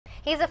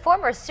He's a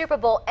former Super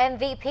Bowl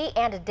MVP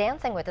and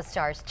Dancing with the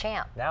Stars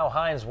champ. Now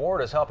Hines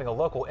Ward is helping a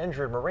local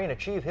injured Marine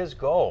achieve his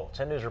goal.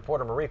 10 News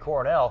reporter Marie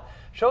Coronel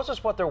shows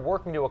us what they're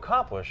working to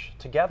accomplish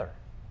together.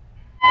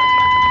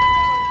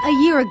 A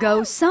year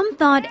ago, some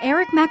thought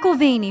Eric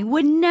McElvaney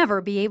would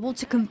never be able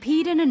to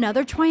compete in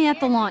another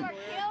triathlon.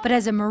 But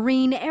as a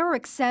Marine,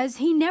 Eric says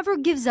he never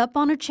gives up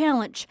on a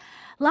challenge.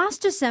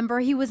 Last December,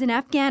 he was in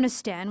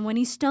Afghanistan when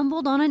he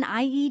stumbled on an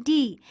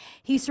IED.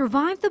 He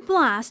survived the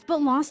blast but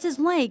lost his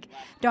leg.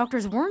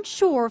 Doctors weren't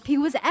sure if he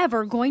was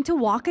ever going to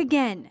walk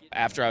again.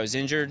 After I was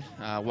injured,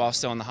 while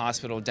still in the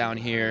hospital down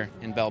here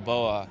in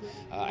Balboa,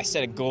 I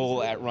set a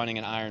goal at running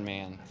an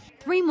Ironman.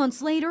 3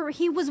 months later,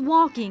 he was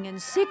walking,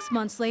 and 6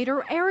 months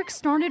later, Eric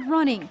started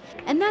running.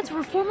 And that's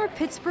where former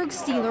Pittsburgh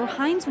Steeler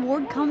Hines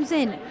Ward comes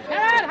in.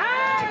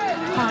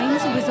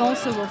 Hines, who is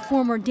also a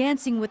former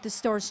Dancing with the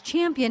Stars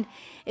champion,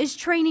 is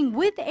training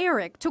with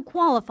Eric to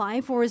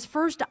qualify for his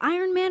first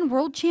Ironman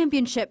World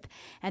Championship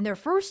and their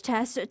first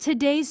test at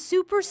today's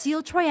Super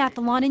Seal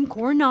Triathlon in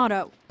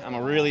Coronado. I'm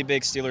a really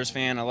big Steelers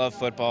fan. I love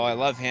football. I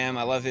love him.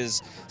 I love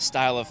his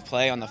style of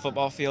play on the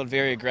football field.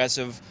 Very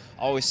aggressive,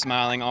 always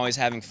smiling, always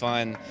having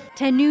fun.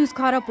 10 News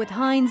caught up with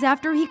Hines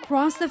after he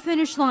crossed the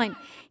finish line.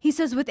 He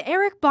says with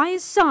Eric by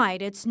his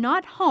side, it's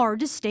not hard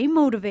to stay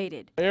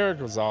motivated. Eric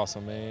was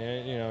awesome,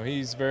 man. You know,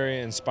 he's very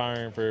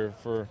inspiring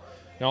for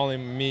not only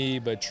me,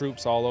 but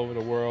troops all over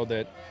the world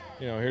that,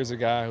 you know, here's a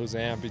guy who's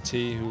an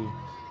amputee who,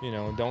 you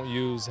know, don't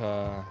use,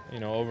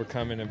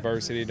 overcoming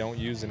adversity, don't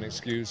use an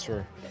excuse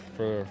for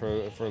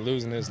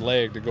losing his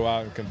leg to go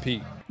out and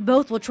compete.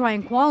 Both will try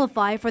and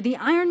qualify for the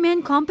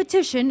Ironman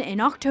competition in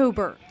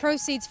October.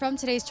 Proceeds from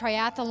today's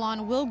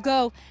triathlon will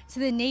go to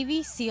the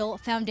Navy SEAL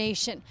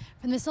Foundation.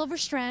 From the Silver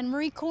Strand,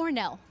 Marie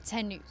Coronel,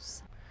 10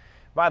 News.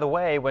 By the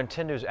way, when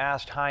 10 News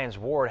asked Hines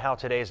Ward how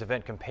today's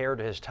event compared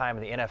to his time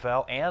in the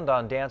NFL and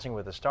on Dancing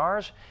with the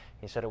Stars,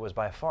 he said it was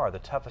by far the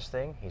toughest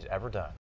thing he's ever done.